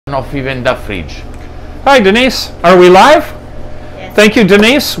of even the fridge. Hi Denise, are we live? Yes. Thank you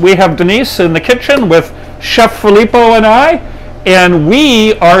Denise. We have Denise in the kitchen with Chef Filippo and I, and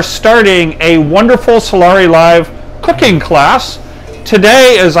we are starting a wonderful Solare Live cooking class.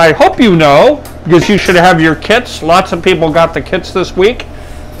 Today, as I hope you know, because you should have your kits, lots of people got the kits this week,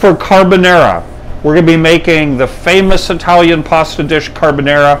 for carbonara. We're going to be making the famous Italian pasta dish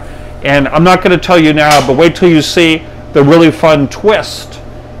carbonara, and I'm not going to tell you now, but wait till you see the really fun twist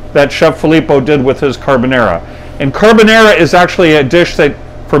that Chef Filippo did with his carbonara. And carbonara is actually a dish that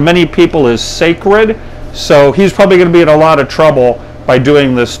for many people is sacred, so he's probably going to be in a lot of trouble by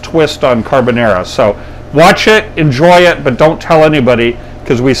doing this twist on carbonara. So watch it, enjoy it, but don't tell anybody,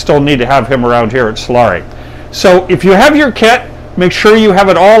 because we still need to have him around here at Solare. So if you have your kit, make sure you have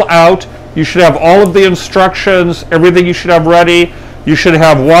it all out. You should have all of the instructions, everything you should have ready. You should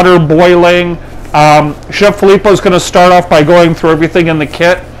have water boiling. Chef Filippo is going to start off by going through everything in the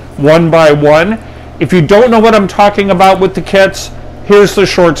kit one by one. If you don't know what I'm talking about with the kits, here's the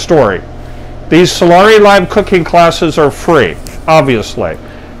short story. These Solare Live cooking classes are free, obviously.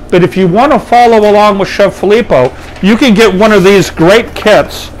 But if you want to follow along with Chef Filippo, you can get one of these great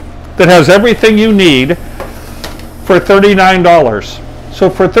kits that has everything you need for $39. So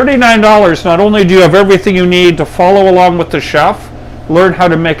for $39, not only do you have everything you need to follow along with the chef, learn how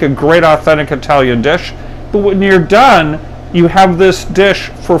to make a great authentic Italian dish, but when you're done, you have this dish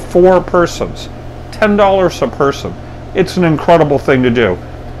for 4 persons. $10 a person. It's an incredible thing to do.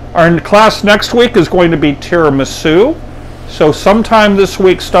 Our class next week is going to be tiramisu. So sometime this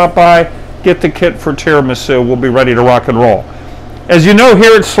week, stop by, get the kit for tiramisu. We'll be ready to rock and roll. As you know,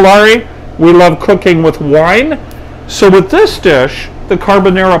 here at Solare, we love cooking with wine. So with this dish, the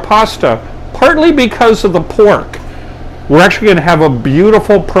carbonara pasta, partly because of the pork, we're actually going to have a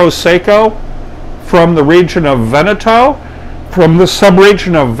beautiful Prosecco from the region of Veneto, from the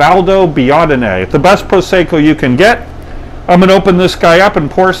sub-region of Valdobbiadene. The best Prosecco you can get. I'm going to open this guy up and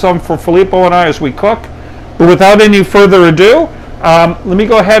pour some for Filippo and I as we cook. But without any further ado, let me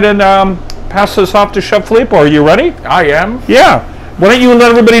go ahead and pass this off to Chef Filippo. Are you ready? I am. Yeah. Why don't you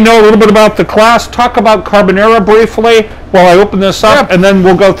let everybody know a little bit about the class, talk about carbonara briefly while I open this up, and then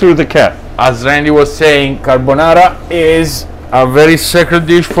we'll go through the kit. As Randy was saying, carbonara is a very sacred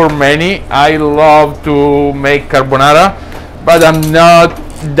dish for many. I love to make carbonara, but I'm not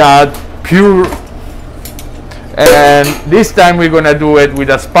that pure. And this time we're gonna do it with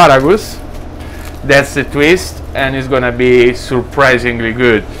asparagus. That's the twist, and it's gonna be surprisingly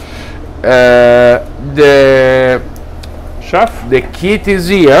good. The kit is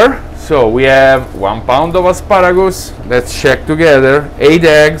here. So we have 1 pound of asparagus. Let's check together. 8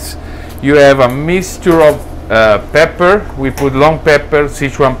 eggs. You have a mixture of pepper. We put long pepper,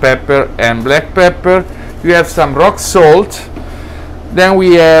 Sichuan pepper, and black pepper. You have some rock salt. Then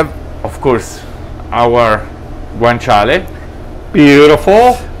we have, of course, our guanciale.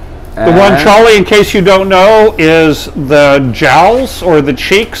 Beautiful. The guanciale, in case you don't know, is the jowls or the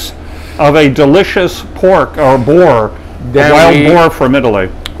cheeks of a delicious pork or boar, a wild boar from Italy.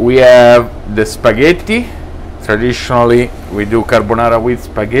 We have the spaghetti. Traditionally, we do carbonara with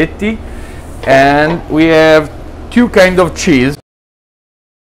spaghetti. And we have 2 kinds of cheese.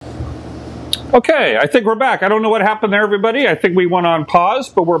 Okay, I think we're back. I don't know what happened there, everybody. I think we went on pause,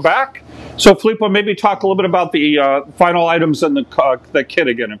 but we're back. So, Filippo, maybe talk a little bit about the final items in the kit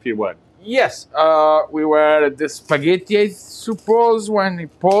again, if you would. Yes, we were at the spaghetti, I suppose, when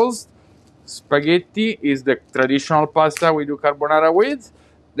it paused. Spaghetti is the traditional pasta we do carbonara with.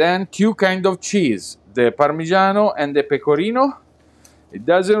 Then 2 kinds of cheese, the Parmigiano and the Pecorino. It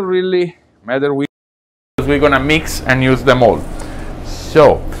doesn't really matter which, because we're gonna mix and use them all.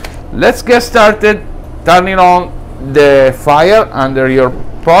 So let's get started. Turning on the fire under your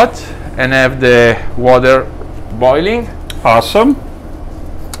pot and have the water boiling. Awesome.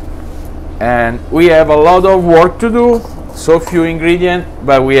 And we have a lot of work to do, so few ingredients,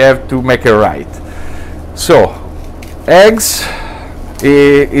 but we have to make it right. So eggs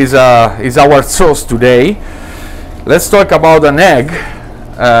is our sauce today. Let's talk about an egg.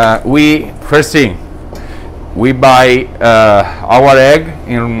 First thing, we buy our egg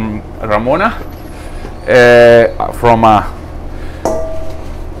in Ramona from a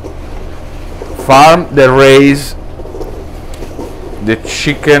farm that raise the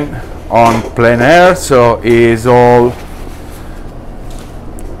chicken on plein air, so is all,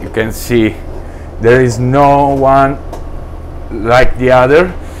 you can see there is no one like the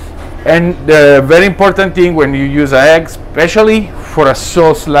other. And the very important thing when you use an egg, especially for a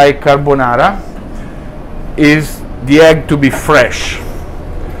sauce like carbonara, is the egg to be fresh.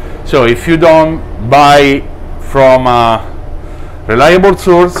 So if you don't buy from a reliable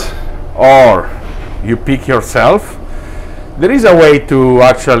source or you pick yourself. There is a way to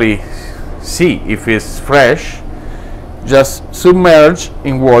actually see if it's fresh. Just submerge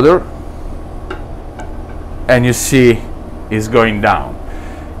in water and you see it's going down.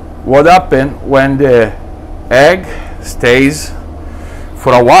 What happens when the egg stays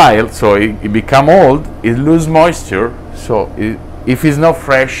for a while, so it become old, it lose moisture, so if it's not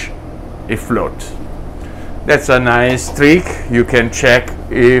fresh, it floats. That's a nice trick. You can check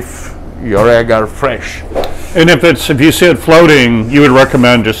if your egg are fresh. And if you see it floating, you would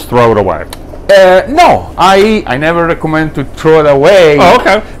recommend just throw it away? No, I never recommend to throw it away. Oh,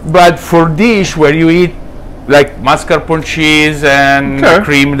 okay. But for dish where you eat like mascarpone cheese and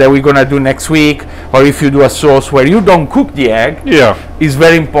cream that we're gonna do next week, or if you do a sauce where you don't cook the egg, it's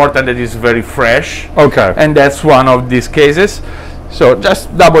very important that it's very fresh. Okay. And that's one of these cases. So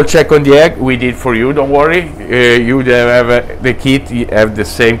just double check on the egg. We did for you. Don't worry. You have the kit. You have the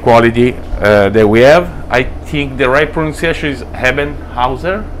same quality that we have. I think the right pronunciation is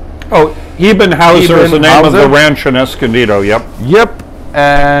Hebenhauser. Oh, Hebenhauser is the name of the ranch in Escondido. Yep. Yep.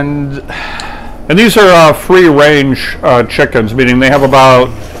 And these are free-range chickens, meaning they have about,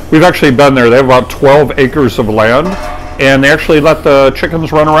 we've actually been there, they have about 12 acres of land, and they actually let the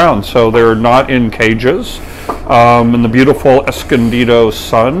chickens run around, so they're not in cages, in the beautiful Escondido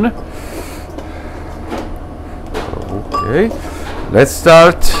sun. Okay, let's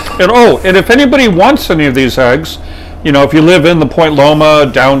start. And if anybody wants any of these eggs, you know, if you live in the Point Loma,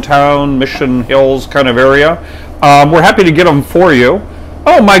 downtown, Mission Hills kind of area, we're happy to get them for you.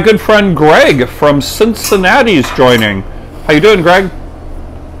 Oh, my good friend Greg from Cincinnati is joining. How you doing, Greg?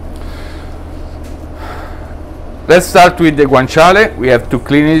 Let's start with the guanciale. We have to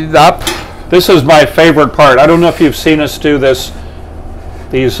clean it up. This is my favorite part. I don't know if you've seen us do these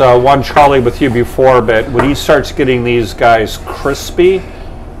guanciale with you before, but when he starts getting these guys crispy,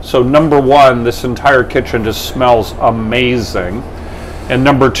 so number one, this entire kitchen just smells amazing. And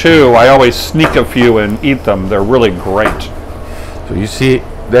number two, I always sneak a few and eat them. They're really great. So you see,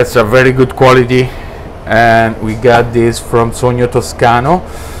 that's a very good quality. And we got this from Sogno Toscano.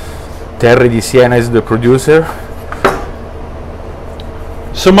 Terre di Siena is the producer.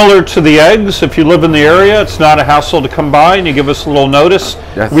 Similar to the eggs, if you live in the area, it's not a hassle to come by and you give us a little notice.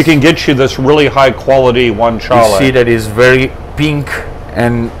 We can get you this really high quality guanciale. You see that is very pink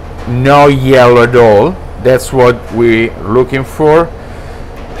and no yellow at all. That's what we're looking for.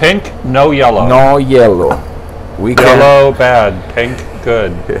 Pink, no yellow. No yellow. Yellow, bad. Pink,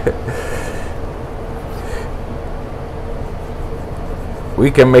 good.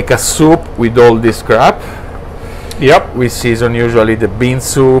 We can make a soup with all this crap. Yep. We season usually the bean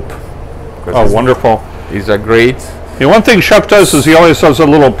soup. Oh, wonderful. It's a great. One thing Chef does is he always has a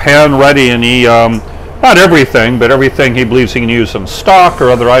little pan ready, and he, not everything, but everything he believes he can use in stock or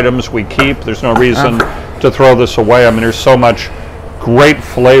other items we keep. There's no reason to throw this away. I mean, there's so much great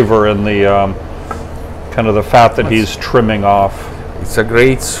flavor in the kind of the fat that he's trimming off. It's a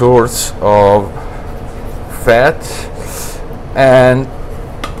great source of fat, and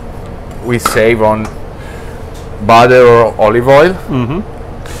we save on butter or olive oil.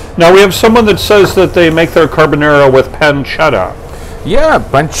 Now we have someone that says that they make their carbonara with pancetta. Yeah,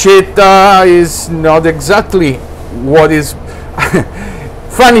 pancetta is not exactly what is.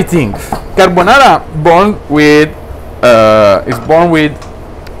 Funny thing, carbonara is born with,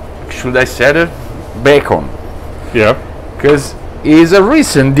 should I say it, bacon. Yeah. Because it's a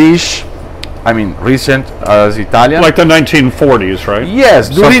recent dish. I mean, recent as Italian. Like the 1940s, right? Yes,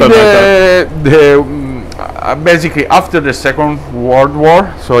 during the basically after the Second World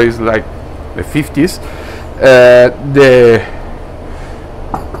War, so it's like the 50s. The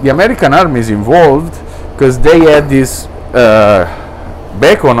American army is involved because they had this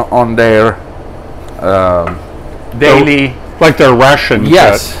bacon on their daily, like their ration.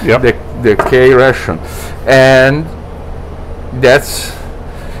 Yes, yep. the K ration, and that's,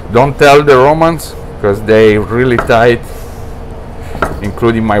 don't tell the Romans because they really tied,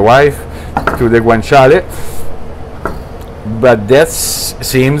 including my wife, to the guanciale. But that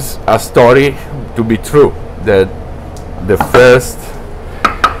seems a story to be true, that the first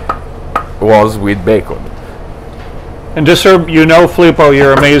was with bacon. And just so you know, Filippo,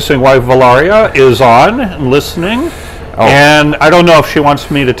 your amazing wife Valeria is on and listening. Oh. And I don't know if she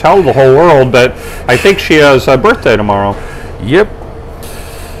wants me to tell the whole world, but I think she has a birthday tomorrow. Yep.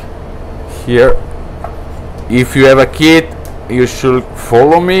 Here, if you have a kid, you should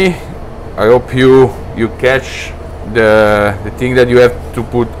follow me. I hope you catch the thing that you have to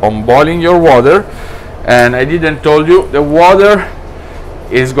put on boiling your water. And I didn't told you, the water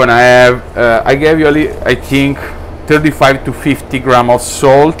is gonna have, I gave you I think 35 to 50 grams of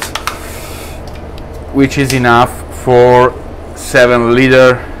salt, which is enough for 7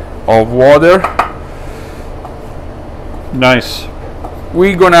 liters of water. Nice.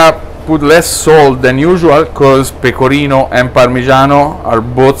 We're gonna put less salt than usual because Pecorino and Parmigiano are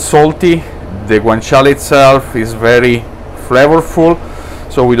both salty. The guanciale itself is very flavorful,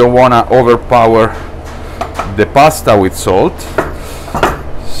 so we don't want to overpower the pasta with salt.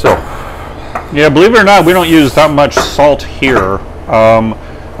 So yeah, believe it or not, we don't use that much salt here.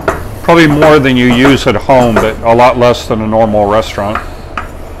 Probably more than you use at home, but a lot less than a normal restaurant.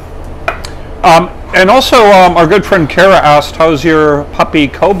 And also, our good friend Kara asked, how's your puppy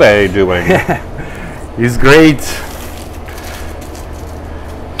Kobe doing? He's great.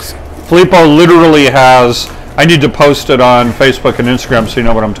 Filippo literally has, I need to post it on Facebook and Instagram so you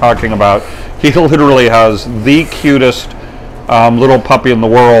know what I'm talking about. He literally has the cutest little puppy in the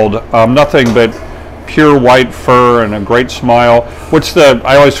world. Nothing but pure white fur and a great smile.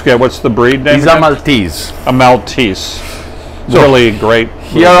 I always forget, what's the breed name? He's a Maltese. A Maltese. So, really great.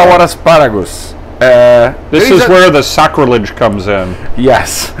 Here are our asparagus. This is where the sacrilege comes in.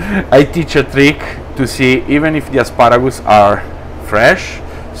 Yes, I teach a trick to see even if the asparagus are fresh.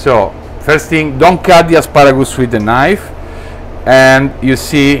 So first thing, don't cut the asparagus with the knife, and you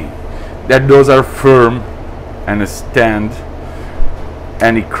see that those are firm and stand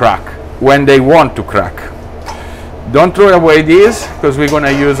and it crack when they want to crack. Don't throw away these because we're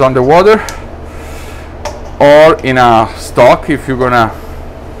gonna use on the water or in a stock. If you're gonna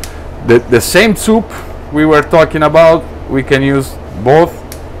the same soup we were talking about, we can use both,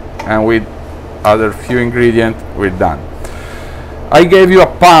 and with other few ingredients we're done. I gave you a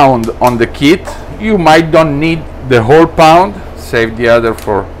pound on the kit. You might don't need the whole pound, save the other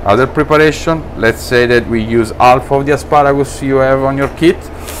for other preparation. Let's say that we use half of the asparagus you have on your kit,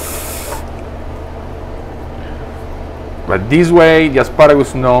 but this way the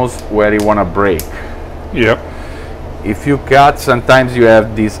asparagus knows where you want to break. Yep. If you cut, sometimes you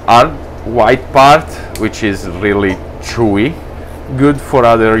have this hard white part which is really chewy, good for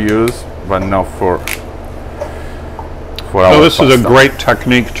other use but not for our So this pasta. is a great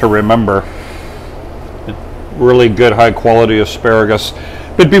technique to remember. Really good high quality asparagus.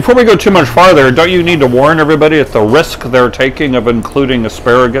 But before we go too much farther, don't you need to warn everybody at the risk they're taking of including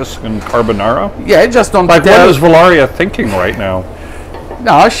asparagus in carbonara? Yeah, just don't Like, tell. what is Valaria thinking right now?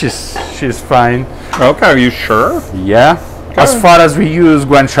 No, she's fine. Okay, are you sure? Yeah, as far as we use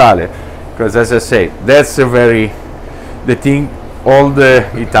guanciale, because as I say, that's the thing. All the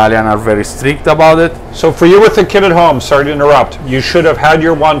Italians are very strict about it. So for you with the kid at home, sorry to interrupt, you should have had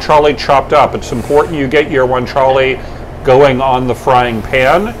your guanciale chopped up. It's important you get your guanciale going on the frying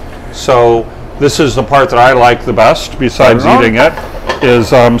pan. So this is the part that I like the best, besides eating it, is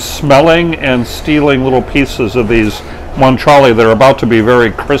smelling and stealing little pieces of these guanciale that are about to be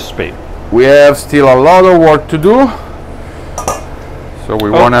very crispy. We have still a lot of work to do, so we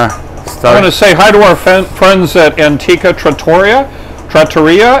want to start. I want to say hi to our friends at Antica Trattoria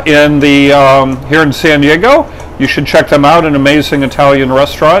in the here in San Diego. You should check them out, an amazing Italian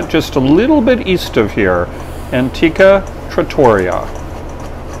restaurant just a little bit east of here. Antica Trattoria.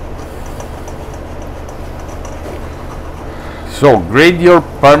 So grate your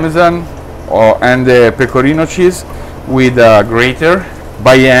Parmesan and the Pecorino cheese with a grater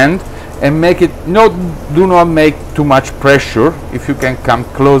by hand, and make it, do not make too much pressure. If you can come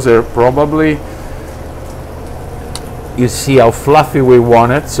closer, probably you see how fluffy we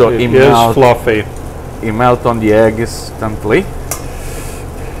want it. So it is fluffy. It melt on the egg instantly.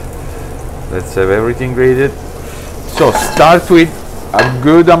 Let's have everything grated. So start with a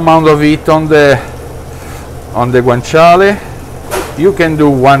good amount of heat on the guanciale. You can do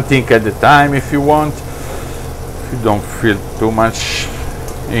one thing at a time if you want, if you don't feel too much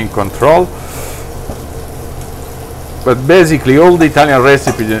in control. But basically all the Italian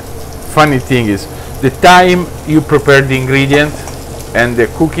recipes, the funny thing is the time you prepare the ingredient and the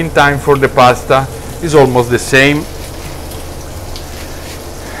cooking time for the pasta is almost the same.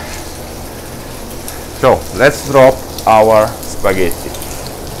 So let's drop our spaghetti.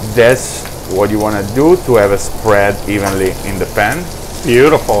 That's what you want to do to have a spread evenly in the pan.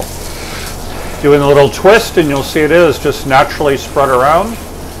 Beautiful. Doing a little twist and you'll see it is just naturally spread around.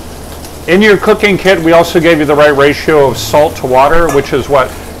 In your cooking kit, we also gave you the right ratio of salt to water, which is what?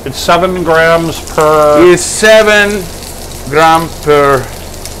 It's 7 grams per... It's 7 grams per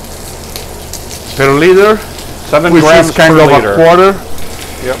liter. 7 which grams is kind per of liter. a quarter.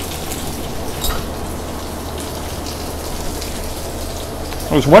 Yep.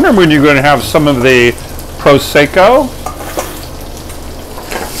 I was wondering when you're going to have some of the Prosecco.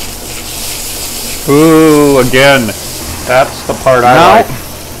 Ooh, again, that's the part I Now like.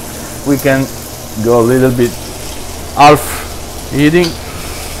 we can go a little bit half eating.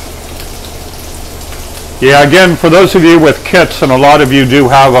 Yeah, again, for those of you with kits, and a lot of you do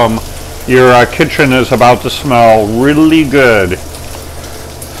have them, your kitchen is about to smell really good.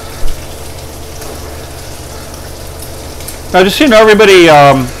 Now, just so you know, everybody,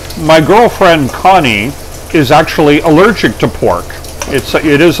 my girlfriend Connie is actually allergic to pork.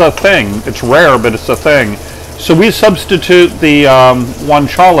 It is a thing. It's rare, but it's a thing. So we substitute the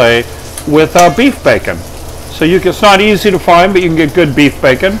guanciale with beef bacon. So it's not easy to find, but you can get good beef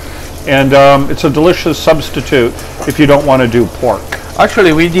bacon, and it's a delicious substitute if you don't want to do pork.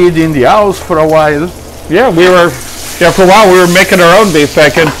 Actually, we did in the house for a while. Yeah, for a while we were making our own beef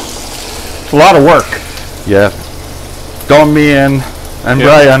bacon. It's a lot of work. Yeah, Tommy and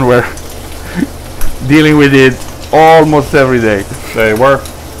Brian were dealing with it almost every day. They were.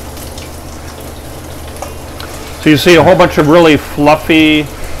 So you see a whole bunch of really fluffy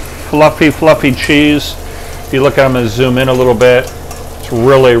cheese. If you look at them and zoom in a little bit, it's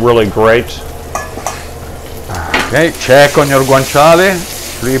really, really great. Okay, check on your guanciale,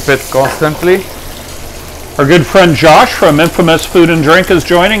 flip it constantly. Our good friend Josh from Infamous Food and Drink is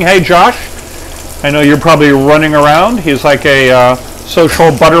joining. Hey Josh, I know you're probably running around. He's like a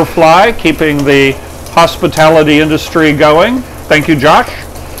social butterfly, keeping the hospitality industry going. Thank you, Josh.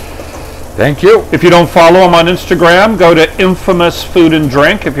 Thank you. If you don't follow him on Instagram, go to Infamous Food and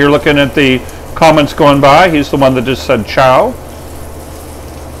Drink. If you're looking at the comments going by, he's the one that just said ciao.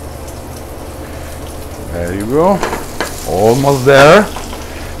 There you go. Almost there.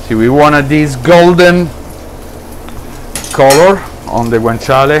 See, we wanted this golden color on the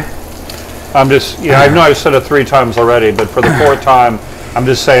guanciale. I know I've said it 3 times already, but for the 4th time, I'm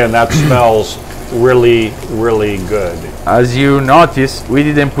just saying that smells really, really good. As you notice, we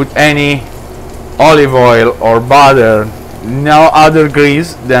didn't put any olive oil or butter, no other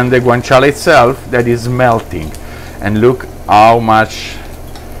grease than the guanciale itself that is melting. And look how much.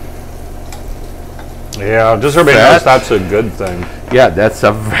 Yeah, just so everybody knows that's a good thing. Yeah, that's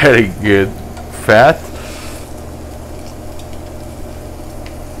a very good fat.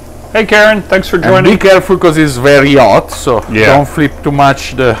 Hey Karen, thanks for joining. And be careful because it's very hot, so don't flip too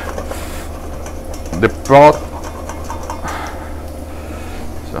much the pot.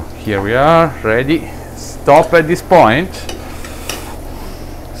 So here we are, ready. Stop at this point.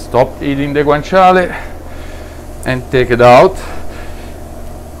 Stop eating the guanciale and take it out.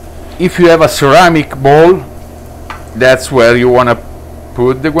 If you have a ceramic bowl, that's where you want to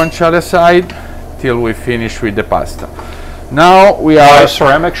put the guanciale aside till we finish with the pasta. Now we are a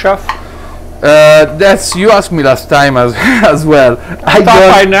ceramic chef. That's you asked me last time as well. I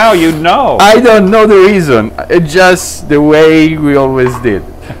thought by now you'd know. I don't know the reason. It's just the way we always did.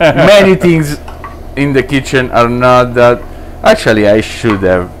 Many things in the kitchen are not that. Actually, I should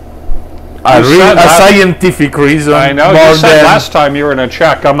have a scientific reason. I know. You said last time you were in a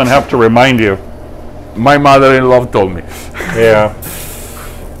check. I'm gonna have to remind you. My mother-in-law told me. Yeah.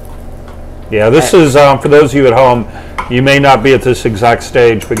 Yeah. This is for those of you at home. You may not be at this exact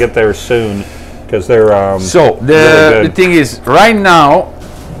stage, but get there soon because they're. So the thing is, right now,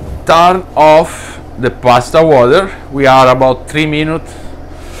 turn off the pasta water. We are about 3 minutes.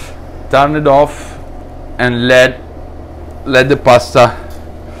 Turn it off and let the pasta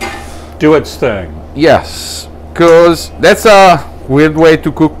do its thing. Yes, because that's a weird way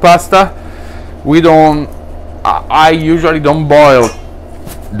to cook pasta. We don't. I usually don't boil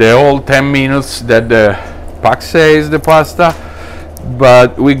the whole 10 minutes that the pack says the pasta,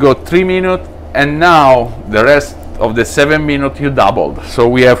 but we go 3 minutes, and now the rest of the 7 minutes you doubled, so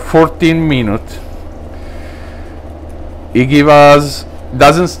we have 14 minutes. It gives us,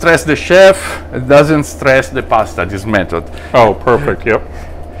 doesn't stress the chef, it doesn't stress the pasta, this method. Oh, perfect. Yep.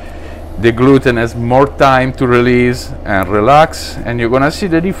 The gluten has more time to release and relax, and you're gonna see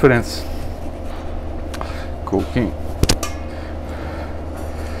the difference cooking.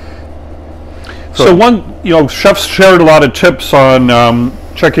 So chefs shared a lot of tips on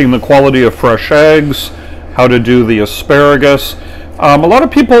checking the quality of fresh eggs, how to do the asparagus. A lot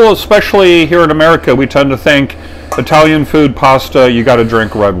of people, especially here in America, we tend to think Italian food, pasta, you got to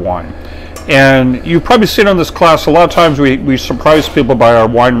drink red wine. And you've probably seen on this class, a lot of times we surprise people by our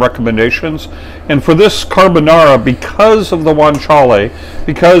wine recommendations. And for this carbonara, because of the guanciale,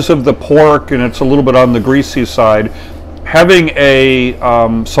 because of the pork, and it's a little bit on the greasy side, having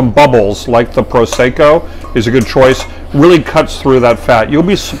some bubbles like the Prosecco is a good choice. Really cuts through that fat. You'll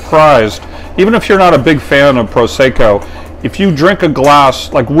be surprised, even if you're not a big fan of Prosecco, if you drink a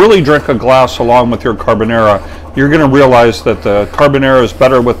glass, like really drink a glass along with your carbonara, you're going to realize that the carbonara is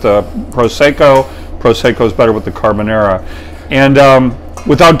better with the Prosecco Prosecco is better with the Carbonara. And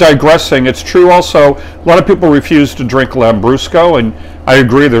without digressing, it's true also, a lot of people refuse to drink Lambrusco, and I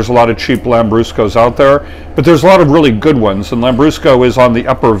agree there's a lot of cheap Lambruscos out there, but there's a lot of really good ones, and Lambrusco is on the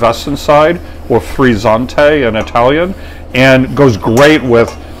effervescent side, or frizzante in Italian, and goes great with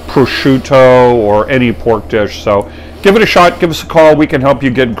prosciutto or any pork dish. So give it a shot, give us a call, we can help you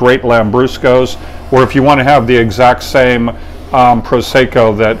get great Lambruscos, or if you want to have the exact same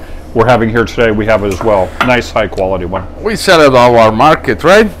Prosecco that we're having here today, we have it as well. Nice high quality one. We sell at our market,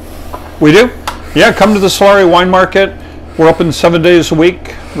 right? We do? Yeah, come to the Solare Wine Market. We're open 7 days a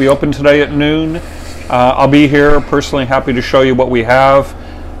week. We open today at noon. I'll be here personally, happy to show you what we have.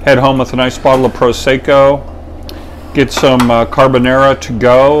 Head home with a nice bottle of Prosecco. Get some Carbonara to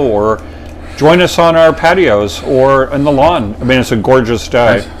go, or join us on our patios or in the lawn. I mean, it's a gorgeous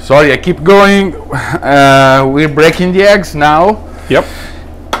day. Sorry, I keep going. We're breaking the eggs now. Yep.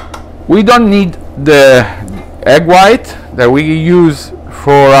 We don't need the egg white that we use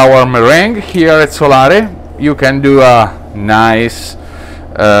for our meringue here at Solare. You can do a nice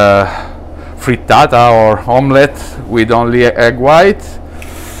frittata or omelette with only egg white.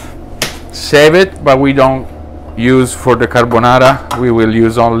 Save it, but we don't use for the carbonara. We will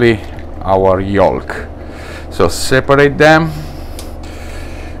use only our yolk. So separate them.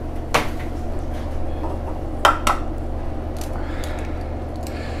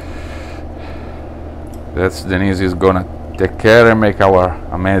 That's Denise is gonna take care and make our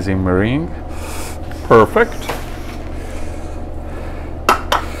amazing meringue. Perfect.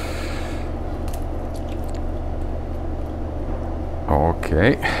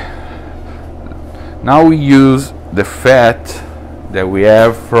 Okay. Now we use the fat that we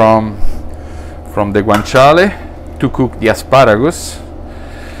have from the guanciale to cook the asparagus.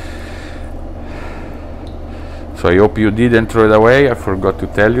 So I hope you didn't throw it away. I forgot to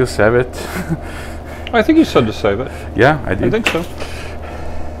tell you, save it. I think you said to save it. Yeah, I did. I think so.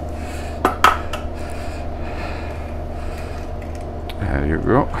 There you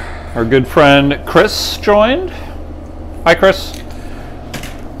go. Our good friend Chris joined. Hi, Chris.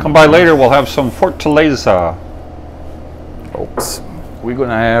 Come by later, we'll have some fortaleza. Oops. We're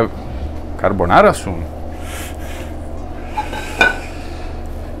gonna have carbonara soon.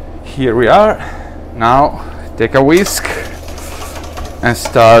 Here we are. Now take a whisk and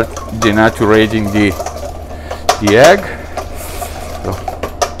start denaturating the egg. So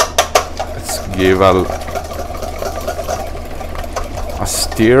let's give a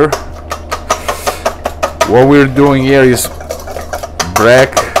stir. What we're doing here is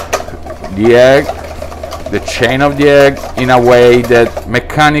break the egg, the chain of the egg, in a way that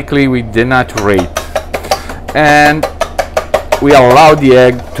mechanically we denaturate, and we allow the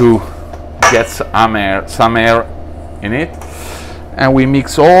egg to get some air in it, and we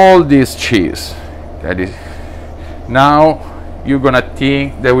mix all this cheese. That is, now you're gonna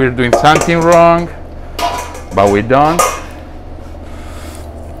think that we're doing something wrong, but we don't.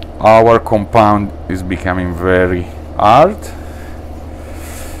 Our compound is becoming very hard.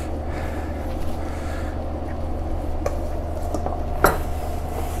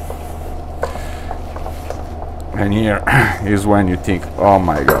 And here is when you think, oh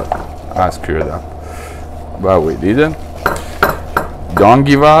my god, I screwed up. But we didn't. Don't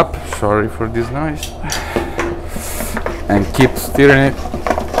give up. Sorry for this noise. And keep stirring it.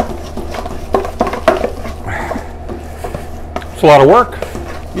 It's a lot of work.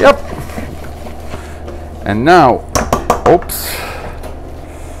 Yep. And now, oops,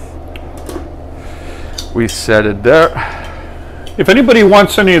 we set it there. If anybody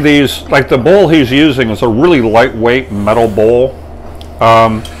wants any of these, like the bowl he's using is a really lightweight metal bowl.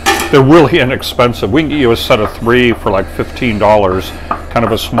 They're really inexpensive. We can get you a set of 3 for like $15, kind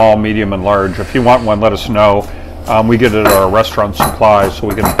of a small, medium, and large. If you want one, let us know. We get it at our restaurant supply, so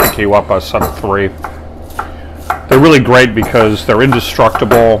we can pick you up a set of 3. They're really great because they're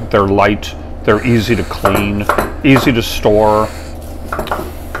indestructible, they're light, they're easy to clean, easy to store.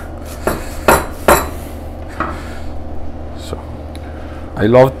 So, I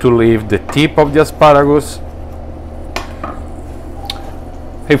love to leave the tip of the asparagus.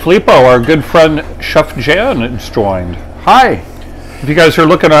 Hey Filippo, our good friend Chef Jan has joined. Hi. If you guys are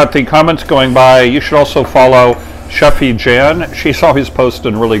looking at the comments going by, you should also follow Chefy Jan. She's always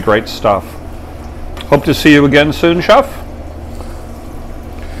posting really great stuff. Hope to see you again soon, Chef.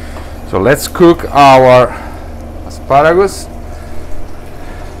 So let's cook our asparagus.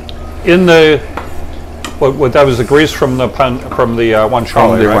 In the what that was the grease from the guanciale, From the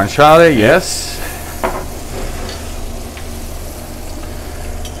right? guanciale, yes.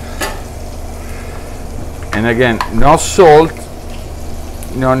 And again, no salt,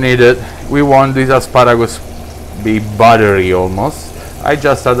 no needed. we want this asparagus be buttery almost. I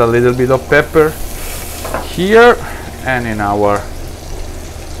just add a little bit of pepper here and in our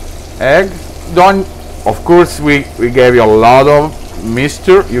egg. Don't, of course, we gave you a lot of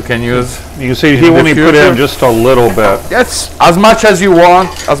mixture. You can use. You can see he only put in just a little bit. That's as much as you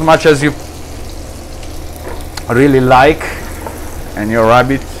want, as much as you really like, and your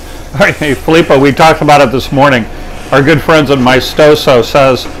rabbit. Hey, Filippo, we talked about it this morning. Our good friends at Maestoso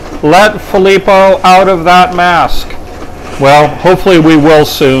says, let Filippo out of that mask. Well, hopefully we will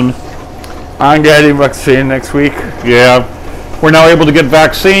soon. I'm getting vaccine next week. Yeah. We're now able to get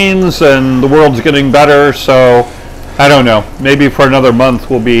vaccines and the world's getting better, so I don't know. Maybe for another month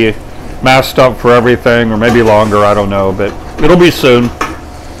we'll be masked up for everything, or maybe longer, I don't know, but it'll be soon.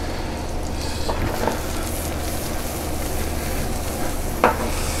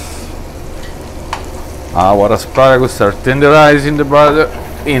 Our asparagus are tenderized in the butter,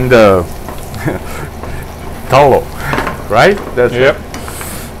 in the tallow, right? That's yep.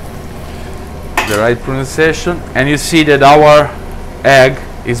 The right pronunciation. And you see that our egg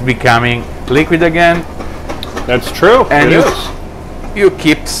is becoming liquid again. That's true. And you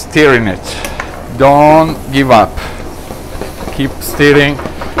keep stirring it. Don't give up. Keep stirring.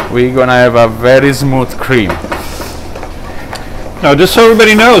 We're gonna have a very smooth cream. Now, just so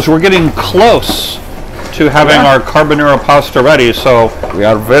everybody knows, we're getting close to having our carbonara pasta ready. So we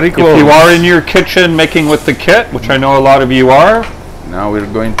are very close. If you are in your kitchen making with the kit, which I know a lot of you are, now we're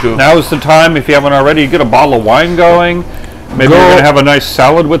going to. Now is the time. If you haven't already, get a bottle of wine going. Maybe you're going to have a nice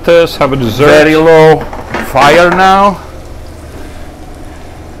salad with this. Have a dessert. Very low fire now.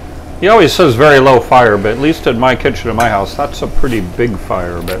 He always says very low fire, but at least in my kitchen in my house, that's a pretty big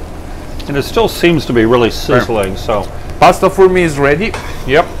fire. But and it still seems to be really sizzling. So pasta for me is ready.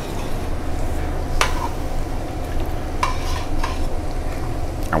 Yep.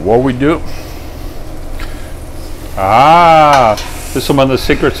 And what we do? This is one of the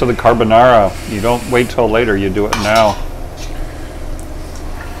secrets of the carbonara. You don't wait till later, you do it now.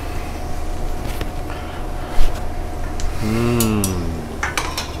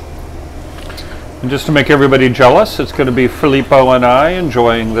 And just to make everybody jealous, it's going to be Filippo and I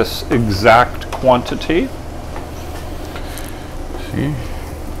enjoying this exact quantity. See?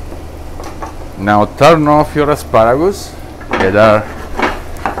 Now turn off your asparagus. They are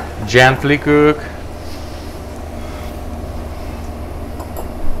gently cooked.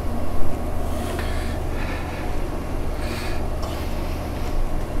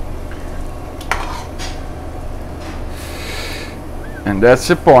 And that's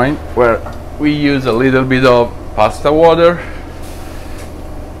the point where we use a little bit of pasta water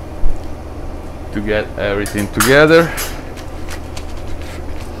to get everything together.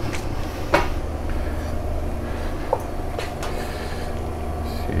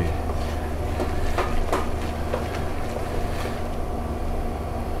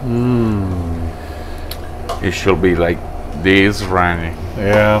 It should be like this running.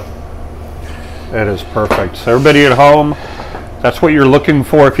 Yeah, that is perfect. So everybody at home, that's what you're looking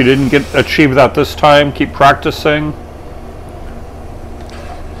for. If you didn't achieve that this time, keep practicing.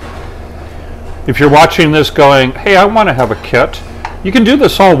 If you're watching this going, hey, I want to have a kit, you can do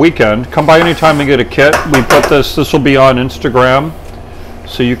this all weekend. Come by anytime and get a kit. We put this will be on Instagram,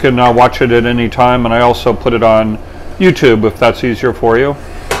 so you can watch it at any time. And I also put it on YouTube if that's easier for you.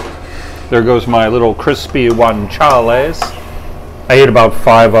 There goes my little crispy guanciales. I ate about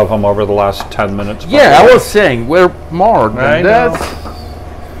 5 of them over the last 10 minutes. Yeah, I was saying, we're more than that.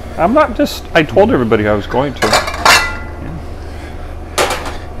 I'm not just, I told everybody I was going to.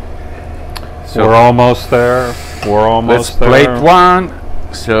 So we're almost there. We're almost there. Let's plate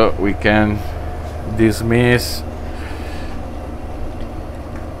one so we can dismiss.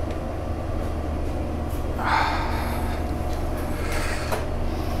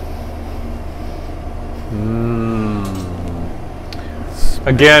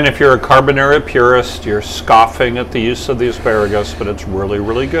 Again, if you're a carbonara purist, you're scoffing at the use of the asparagus, but it's really,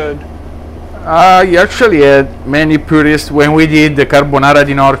 really good. You actually had many purists when we did the carbonara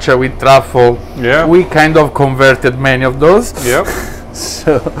di norcia with truffle. Yeah. We kind of converted many of those. Yep.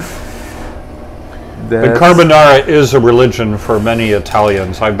 So. The carbonara is a religion for many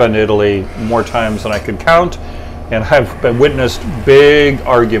Italians. I've been to Italy more times than I could count, and I've witnessed big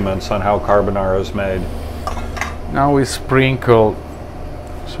arguments on how carbonara is made. Now we sprinkle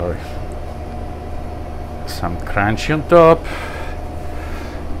some crunchy on top,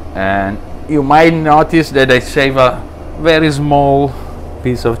 and you might notice that I save a very small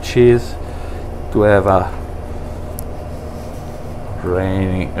piece of cheese to have a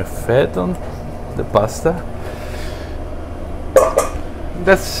rainy effect on the pasta.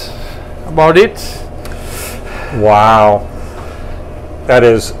 That's about it. Wow. That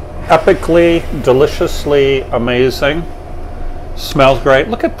is epically, deliciously amazing. Smells great.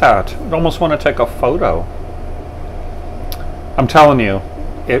 Look at that. I almost want to take a photo. I'm telling you,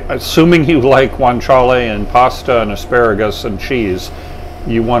 assuming you like guanciale and pasta and asparagus and cheese,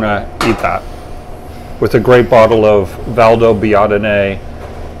 you want to eat that with a great bottle of Valdo Biadene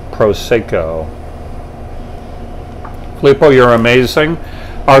Prosecco. Filippo, you're amazing.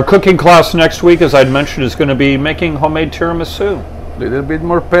 Our cooking class next week, as I'd mentioned, is going to be making homemade tiramisu. A little bit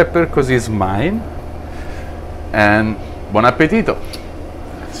more pepper because it's mine. And buon appetito.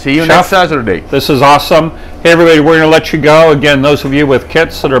 See you Chef, next Saturday. This is awesome. Hey everybody, we're going to let you go. Again, those of you with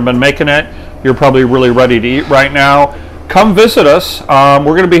kits that have been making it, you're probably really ready to eat right now. Come visit us.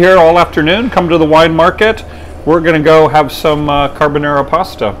 We're going to be here all afternoon. Come to the wine market. We're going to go have some carbonara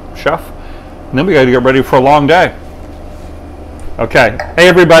pasta, Chef. And then we got to get ready for a long day. Okay. Hey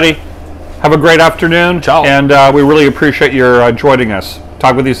everybody, have a great afternoon. Ciao. And we really appreciate your joining us.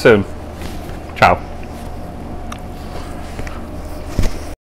 Talk with you soon. Ciao.